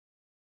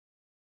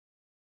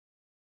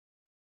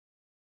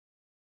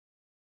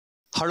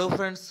Hello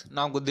friends,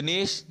 நான்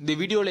தினேஷ். இந்த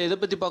வீடியோவில் எதை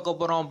பற்றி பார்க்க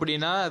போகிறோம்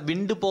அப்படின்னா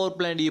விண்டு பவர்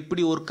பிளான்ட்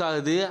எப்படி ஒர்க்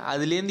ஆகுது,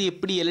 அதுலேருந்து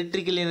எப்படி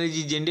எலக்ட்ரிக்கல்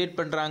எனர்ஜி ஜென்ரேட்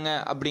பண்ணுறாங்க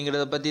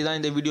அப்படிங்கிறத பற்றி தான்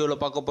இந்த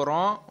வீடியோவில் பார்க்க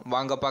போகிறோம்.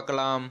 வாங்க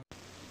பார்க்கலாம்.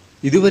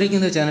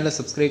 இதுவரைக்கும் இந்த சேனலை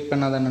சப்ஸ்கிரைப்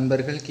பண்ணாத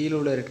நண்பர்கள் கீழே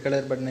உள்ள ரெட்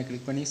கலர் பட்டனை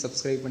கிளிக் பண்ணி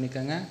சப்ஸ்கிரைப்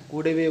பண்ணிக்கோங்க.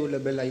 கூடவே உள்ள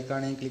பெல்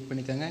ஐக்கானையும் கிளிக்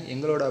பண்ணிக்கோங்க.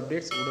 எங்களோட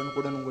அப்டேட்ஸ்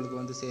உடனுக்குடன்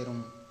உங்களுக்கு வந்து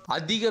சேரும்.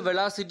 அதிக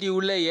வெலாசிட்டி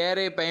உள்ள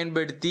ஏரை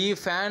பயன்படுத்தி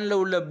ஃபேனில்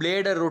உள்ள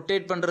பிளேடை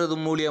ரொட்டேட் பண்ணுறது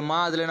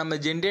மூலியமாக அதில் நம்ம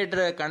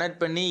ஜென்ரேட்டரை கனெக்ட்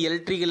பண்ணி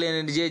எலக்ட்ரிக்கல்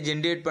எனர்ஜியை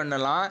ஜென்ரேட்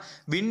பண்ணலாம்.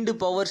 விண்டு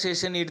பவர்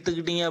ஸ்டேஷன்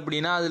எடுத்துக்கிட்டிங்க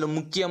அப்படின்னா அதில்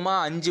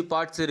முக்கியமாக 5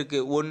 பார்ட்ஸ்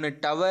இருக்குது. 1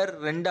 டவர்,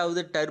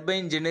 2வது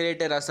டர்பைன்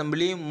ஜெனரேட்டர்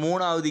அசம்பிளி,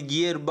 3வது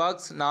கியர்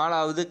பாக்ஸ்,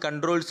 4வது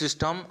கண்ட்ரோல்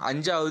சிஸ்டம்,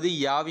 5வது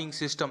யாவிங்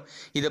சிஸ்டம்.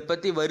 இதை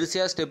பற்றி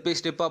வரிசையாக ஸ்டெப் பை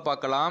ஸ்டெப்பாக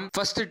பார்க்கலாம்.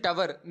 First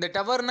tower. இந்த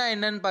டவர்னா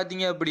என்னன்னு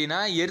பார்த்தீங்க அப்படின்னா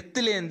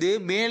எர்த்துலேருந்து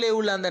மேலே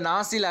உள்ள அந்த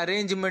நாசில்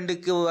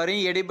அரேஞ்ச்மெண்ட்டுக்கு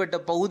வரையும் இடைப்பட்ட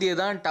பகுதியை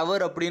தான்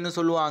டவர் அப்படின்னு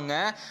சொல்லுவாங்க.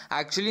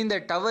 ஆக்சுவலி இந்த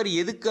டவர்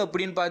எதுக்கு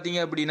அப்படின்னு பார்த்தீங்க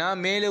அப்படின்னா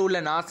மேலே உள்ள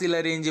நாசில்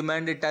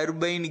அரேஞ்ச்மெண்ட்,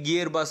 டர்பைன்,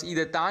 கியர் பாக்ஸ்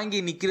இதை தாங்கி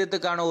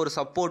நிற்கிறதுக்கான ஒரு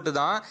சப்போர்ட்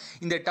தான்.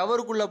 இந்த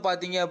டவருக்குள்ளே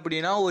பார்த்தீங்க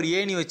அப்படின்னா ஒரு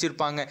ஏணி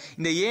வச்சுருப்பாங்க.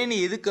 இந்த ஏணி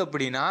எதுக்கு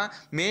அப்படின்னா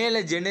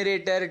மேலே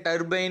ஜெனரேட்டர்,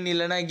 டர்பைன்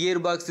இல்லைனா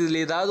கியர் பாக்ஸ்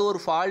இதில் ஏதாவது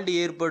ஒரு ஃபால்ட்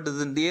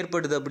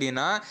ஏற்படுது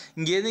அப்படின்னா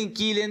இங்கேருந்து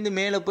கீழேருந்து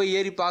மேலே போய்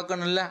ஏறி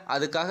பார்க்கணும்ல,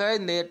 அதுக்காக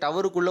இந்த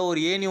டவருக்குள்ளே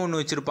ஒரு ஏணி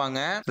ஒன்று வச்சுருப்பாங்க.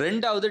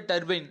 2வது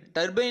டர்பைன்.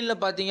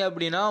 டர்பைனில் பார்த்தீங்க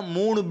அப்படின்னா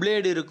 3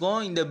 பிளேடு இருக்கும்.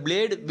 இந்த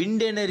பிளேடு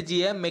விண்ட்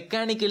எனர்ஜியை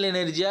மெக்கானிக்கல்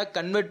எனர்ஜியாக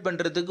கன்வெர்ட்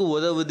பண்ணுறதுக்கு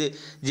உதவுது.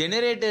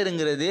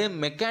 ஜெனரேட்டருங்கிறது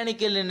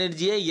மெக்கானிக்கல்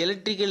எனர்ஜியை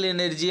எலக்ட்ரிக்கல்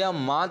எனர்ஜியாக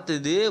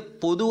மாற்றுது.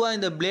 பொதுவாக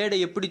இந்த பிளேடை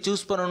எப்படி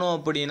சூஸ் பண்ணணும்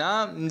அப்படின்னா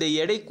இந்த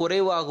எடை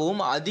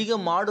குறைவாகவும் அதிக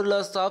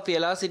மாடுலஸ் ஆஃப்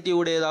எலாசிட்டி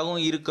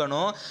உடையதாகவும்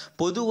இருக்கணும்.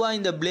 பொதுவாக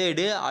இந்த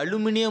பிளேடு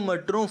அலுமினியம்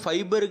மற்றும்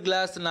ஃபைபர்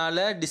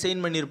கிளாஸ்னால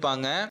டிசைன்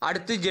பண்ணியிருப்பாங்க.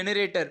 அடுத்து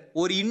ஜெனரேட்டர்.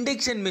 ஒரு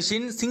இண்டக்ஷன்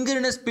மிஷின்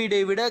சிங்க்ரனஸ்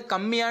ஸ்பீடை விட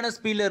கம்மியான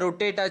ஸ்பீடில்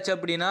ரொட்டேட் ஆச்சு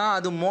அப்படின்னா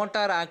அது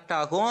மோட்டார் ஆக்ட்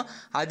ஆகும்.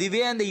 அதுவே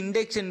அந்த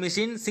இண்டக்ஷன்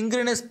மிஷின்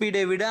சிங்க்ரனஸ்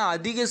ஸ்பீடை விட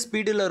அதிக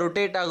ஸ்பீடில்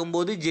ரொட்டேட்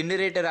ஆகும்போது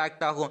ஜெனரேட்டர்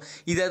ஆக்ட் ஆகும்.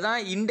 இதை தான்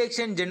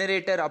இண்டக்ஷன்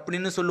ஜெனரேட்டர்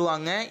அப்படின்னு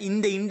சொல்லுவாங்க.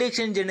 இந்த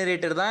இண்டக்ஷன்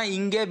ஜெனரேட்டர் தான்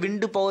இங்கே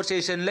விண்டு பவர்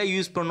ஸ்டேஷனில்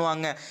யூஸ்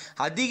பண்ணுவாங்க.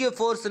 அதிக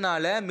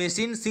ஃபோர்ஸ்னால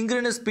மெஷின்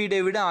சிங்க்ரனஸ்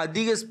ஸ்பீடை விட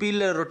அதிக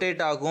ஸ்பீடில்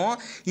ரொட்டேட் ஆகும்.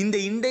 இந்த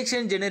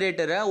இண்டக்ஷன்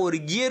ஜெனரேட்டரை ஒரு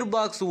கியர்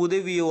பாக்ஸ்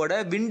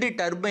உதவியோட விண்டு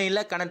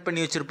டர்பைனில் கனெக்ட்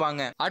பண்ணி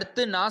வச்சிருப்பாங்க.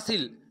 அடுத்து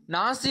நாசில்.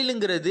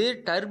 நாசிலுங்கிறது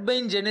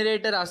டர்பைன்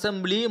ஜெனரேட்டர்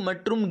அசம்பிளி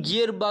மற்றும்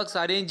கியர் பாக்ஸ்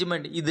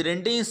அரேஞ்ச்மெண்ட் இது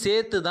ரெண்டையும்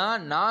சேர்த்து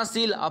தான்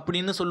நாசில்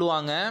அப்படின்னு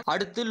சொல்லுவாங்க.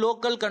 அடுத்து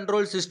லோக்கல்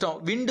கண்ட்ரோல் சிஸ்டம்.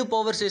 விண்டு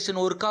பவர் ஸ்டேஷன்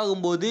ஒர்க்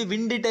ஆகும்போது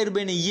விண்டு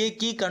டர்பைனை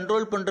இயக்கி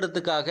கண்ட்ரோல்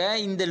பண்ணுறதுக்காக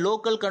இந்த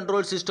லோக்கல்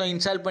கண்ட்ரோல் சிஸ்டம்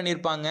இன்ஸ்டால்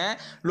பண்ணியிருப்பாங்க.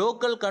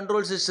 லோக்கல்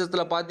கண்ட்ரோல்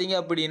சிஸ்டத்தில் பார்த்தீங்க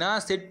அப்படின்னா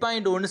செட்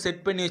பாயிண்ட் ஒன்று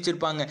செட் பண்ணி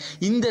வச்சுருப்பாங்க.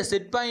 இந்த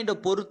செட் பாயிண்ட்டை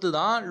பொறுத்து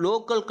தான்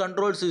லோக்கல்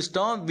கண்ட்ரோல்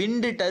சிஸ்டம்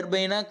விண்டு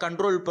டர்பைனை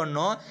கண்ட்ரோல்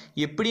பண்ணும்.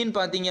 எப்படின்னு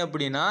பார்த்தீங்க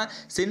அப்படின்னா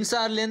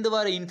சென்சார்லேருந்து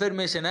வர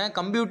இன்ஃபர்மேஷனை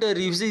கம்ப்யூட்டர்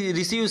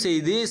ரிசீவ்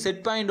செய்து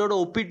செட் பாயிண்டோட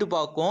ஒப்பிட்டு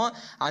பார்க்கும்.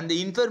 அந்த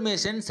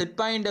இன்ஃபர்மேஷன் செட்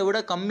பாயிண்டை விட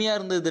கம்மியாக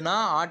இருந்ததுன்னா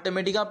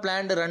ஆட்டோமேட்டிக்காக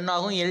பிளான்ட் ரன்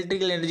ஆகும்,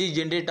 எலக்ட்ரிக்கல் எனர்ஜி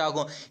ஜென்ரேட்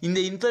ஆகும். இந்த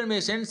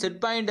இன்ஃபர்மேஷன் செட்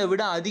பாயிண்டை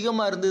விட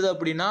அதிகமாக இருந்தது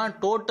அப்படின்னா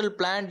டோட்டல்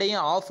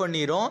பிளான்ட்டையும் ஆஃப்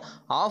பண்ணிடும்.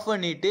 ஆஃப்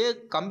பண்ணிட்டு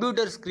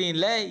கம்ப்யூட்டர்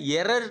ஸ்க்ரீனில்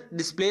எரர்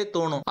டிஸ்பிளே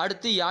தோணும்.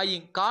 அடுத்து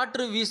யாயிங்.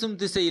 காற்று வீசும்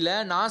திசையில்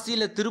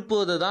நாசியில்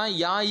திருப்புவதை தான்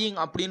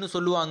யாயிங் அப்படின்னு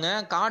சொல்லுவாங்க.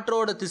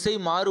 காற்றோட திசை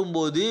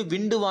மாறும்போது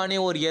விண்டு வானே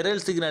ஒரு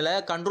எரர் சிக்னலை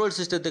கண்ட்ரோல்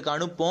சிஸ்டத்துக்கு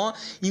அனுப்பும்.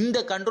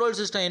 இந்த கண்ட்ரோல்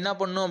சிஸ்டம் என்ன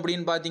பண்ணும்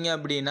அப்படின்னு பார்த்தீங்க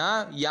அப்படின்னா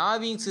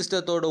யாவிங்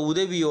சிஸ்டத்தோட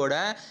உதவியோட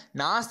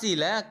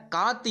நாசியில்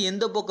காற்று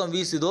எந்த பக்கம்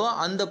வீசுதோ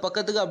அந்த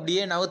பக்கத்துக்கு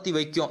அப்படியே நகர்த்தி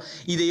வைக்கும்.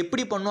 இதை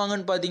எப்படி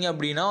பண்ணுவாங்கன்னு பார்த்தீங்க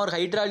அப்படின்னா ஒரு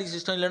ஹைட்ராலிக்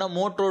சிஸ்டம் இல்லைனா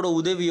மோட்டரோட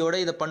உதவியோட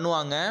இதை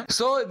பண்ணுவாங்க.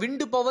 ஸோ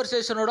விண்டு பவர்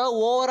ஸ்டேஷனோட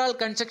ஓவரால்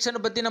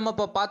கன்ஸ்ட்ரக்ஷனை பற்றி நம்ம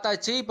இப்போ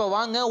பார்த்தாச்சு. இப்போ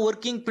வாங்க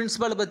ஒர்க்கிங்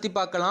பிரின்சிபலை பற்றி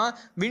பார்க்கலாம்.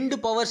 விண்டு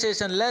பவர்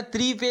ஸ்டேஷனில்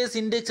 3 ஃபேஸ்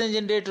இண்டக்ஷன்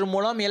ஜென்ரேட்டர்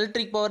மூலம்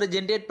எலக்ட்ரிக் பவரை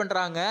ஜென்ரேட்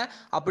பண்ணுறாங்க.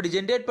 அப்படி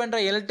ஜென்ரேட்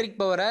பண்ணுற எலக்ட்ரிக்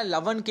பவரை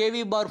 11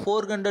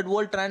 kV/400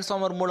 வோல்ட்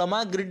டிரான்ஸ்ஃபார்மர் மூலமாக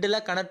கிரிட்டில்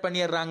கனெக்ட்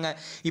பண்ணிடுறாங்க.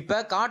 இப்போ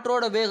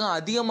காற்றோட வேகம்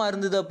அதிகமாக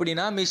இருந்தது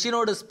அப்படின்னா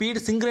மெஷினோட ஸ்பீட்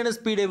சிங்க்ரனஸ்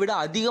ஸ்பீடை விட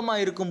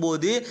அதிகமாக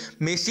இருக்கும்போது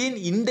மெஷின்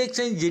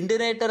இண்டக்ஷன்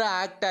ஜென்ரேட்டரை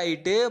ஆக்ட்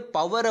ஆகிட்டு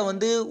பவரை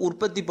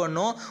உற்பத்தி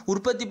பண்ணும்.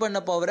 உற்பத்தி பண்ண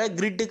பவரை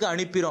கிரிட்டுக்கு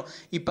அனுப்பிடும்.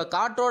 இப்போ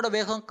காற்றோட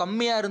வேகம்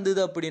கம்மியாக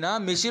இருந்தது அப்படின்னா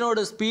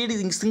மெஷினோட ஸ்பீடு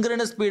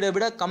சிங்க்ரனஸ் ஸ்பீடை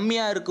விட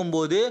கம்மியாக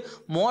இருக்கும்போது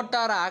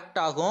மோட்டாரை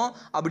ஆக்ட் ஆகும்.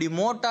 அப்படி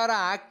மோட்டாரை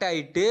ஆக்ட்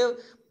ஆகிட்டு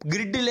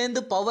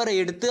கிரிட்டிலேருந்து பவரை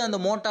எடுத்து அந்த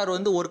மோட்டார்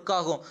ஒர்க்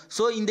ஆகும்.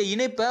 ஸோ இந்த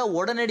இணைப்பை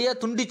உடனடியாக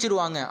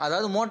துண்டிச்சிருவாங்க.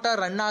 அதாவது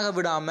மோட்டார் ரன் ஆக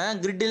விடாமல்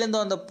கிரிட்டிலேருந்து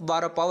அந்த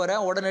வர பவரை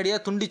உடனடியாக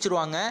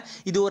துண்டிச்சிருவாங்க.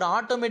 இது ஒரு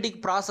ஆட்டோமேட்டிக்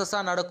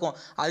ப்ராசஸாக நடக்கும்.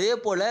 அதே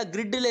போல்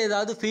கிரிட்டில்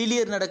ஏதாவது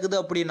ஃபெயிலியர் நடக்குது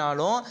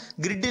அப்படின்னாலும்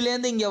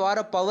கிரிட்டிலேருந்து இங்கே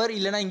வர பவர்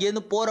இல்லைனா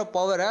இங்கேருந்து போகிற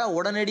பவரை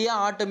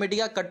உடனடியாக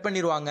ஆட்டோமேட்டிக்காக கட்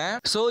பண்ணிடுவாங்க.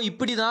 ஸோ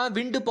இப்படி தான்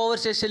விண்டு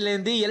பவர்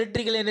ஸ்டேஷன்லேருந்து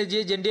எலக்ட்ரிக்கல்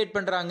எனர்ஜியை ஜென்ரேட்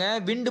பண்ணுறாங்க.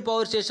 விண்டு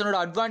பவர் ஸ்டேஷனோட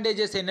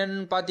அட்வான்டேஜஸ்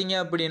என்னென்னு பார்த்தீங்க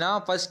அப்படின்னா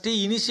ஃபஸ்ட்டு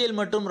இனிஷியல்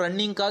மற்றும்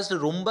ரன்னிங் காஸ்ட்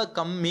ரொம்ப ரொம்ப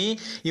கம்மி.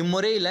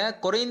 இம்முறையில்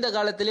குறைந்த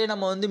காலத்திலே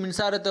நம்ம வந்து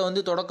மின்சாரத்தை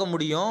வந்து தொடக்க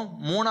முடியும்.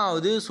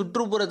 மூணாவது,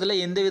 சுற்றுப்புறத்தில்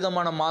எந்த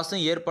விதமான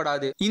மாசும்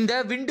ஏற்படாது. இந்த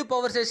விண்டு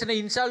பவர் ஸ்டேஷனை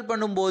இன்ஸ்டால்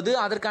பண்ணும்போது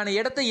அதற்கான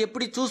இடத்தை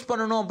எப்படி சூஸ்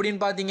பண்ணணும் அப்படின்னு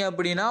பார்த்தீங்க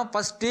அப்படின்னா,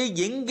 ஃபர்ஸ்ட்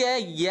எங்க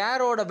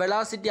ஏரோட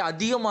வெலாசிட்டி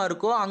அதிகமாக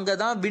இருக்கோ அங்கே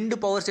தான் விண்டு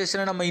பவர்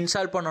ஸ்டேஷனை நம்ம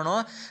இன்ஸ்டால்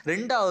பண்ணணும்.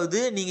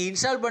 ரெண்டாவது, நீங்கள்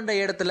இன்ஸ்டால் பண்ணுற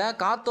இடத்துல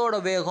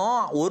காத்தோட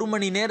வேகம் 1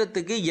 மணி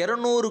நேரத்துக்கு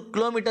 200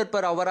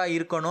 km/h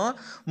இருக்கணும்.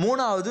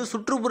 மூணாவது,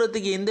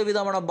 சுற்றுப்புறத்துக்கு எந்த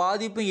விதமான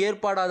பாதிப்பும்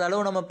ஏற்படாத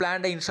அளவு நம்ம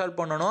பிளான்ட்டை இன்ஸ்டால்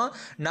பண்ணணும்.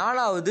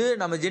 நாலாவது,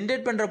 நம்ம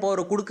ஜென்ரேட் பண்ணுற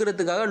பவரை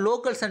கொடுக்கறதுக்காக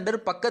லோக்கல் சென்டர்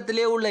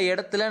பக்கத்திலே உள்ள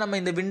இடத்துல நம்ம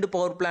இந்த விண்டு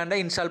பவர் பிளான்ட்டை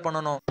இன்ஸ்டால்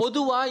பண்ணணும்.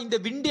 பொதுவாக இந்த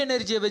விண்ட்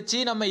எனர்ஜியை வச்சு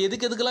நம்ம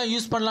எதுக்கெல்லாம்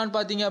யூஸ் பண்ணலான்னு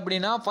பார்த்தீங்க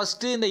அப்படின்னா,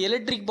 ஃபர்ஸ்ட் இந்த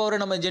எலக்ட்ரிக் பவரை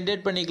நம்ம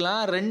ஜென்ரேட்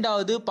பண்ணிக்கலாம்.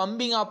 ரெண்டாவது,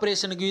 பம்பிங்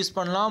ஆப்ரேஷனுக்கு யூஸ்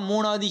பண்ணலாம்.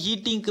 மூணாவது,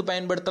 ஹீட்டிங்க்கு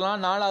பயன்படுத்தலாம்.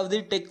 நாலாவது,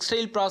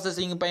 டெக்ஸ்டைல்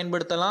ப்ராசஸிங்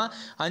பயன்படுத்தலாம்.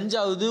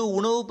 அஞ்சாவது,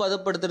 உணவு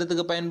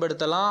பதப்படுத்துறதுக்கு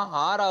பயன்படுத்தலாம்.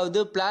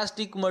 ஆறாவது,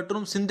 பிளாஸ்டிக்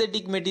மற்றும்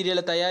சிந்தட்டிக்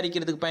மெட்டீரியலை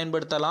தயாரிக்கிறதுக்கு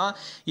பயன்படுத்தலாம்.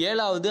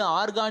 ஏழாவது,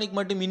 ஆர்கானிக்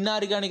மற்றும்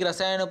இன்ஆர்கானிக்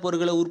ரசாயன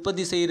பொருட்களை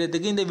உற்பத்தி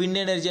செய்யறதுக்கு இந்த விண்ட்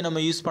எனர்ஜியை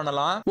நம்ம யூஸ்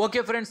பண்ணலாம்.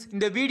 ஓகே ஃப்ரெண்ட்ஸ்,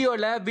 இந்த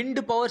வீடியோவில்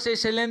விண்ட் பவர்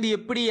ஸ்டேஷன்லேருந்து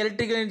எப்படி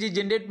எலக்ட்ரிக்கல் எனர்ஜி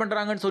ஜென்ரேட்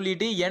பண்ணுறாங்கன்னு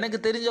சொல்லிட்டு எனக்கு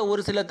தெரிஞ்ச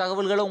ஒரு சில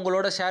தகவல்களை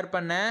உங்களோட ஷேர்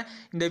பண்ணேன்.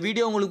 இந்த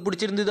வீடியோ உங்களுக்கு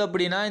பிடிச்சிருந்தது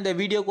அப்படின்னா இந்த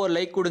வீடியோக்கு ஒரு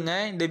லைக் கொடுங்க.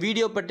 இந்த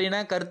வீடியோ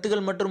பற்றின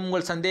கருத்துக்கள் மற்றும்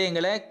உங்கள்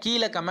சந்தேகங்களை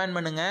கீழே கமெண்ட்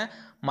பண்ணுங்க.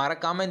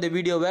 மறக்காம இந்த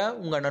வீடியோவை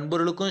உங்க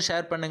நண்பர்களுக்கும்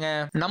ஷேர் பண்ணுங்க.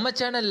 நம்ம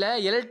சேனல்ல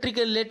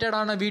எலக்ட்ரிக்கல்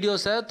ரிலேட்டடான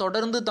வீடியோஸை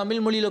தொடர்ந்து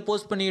தமிழ் மொழியில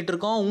போஸ்ட் பண்ணிட்டு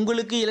இருக்கோம்.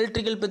 உங்களுக்கு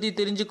எலக்ட்ரிக்கல் பத்தி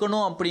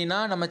தெரிஞ்சுக்கணும் அப்படின்னா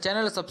நம்ம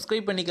சேனலை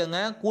சப்ஸ்கிரைப்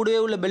பண்ணிக்கோங்க. கூடவே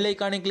உள்ள பெல்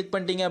ஐக்கானை கிளிக்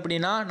பண்ணிட்டீங்க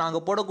அப்படின்னா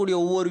நாங்க போடக்கூடிய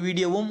ஒவ்வொரு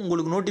வீடியோவும்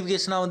உங்களுக்கு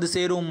நோட்டிபிகேஷனா வந்து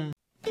சேரும்.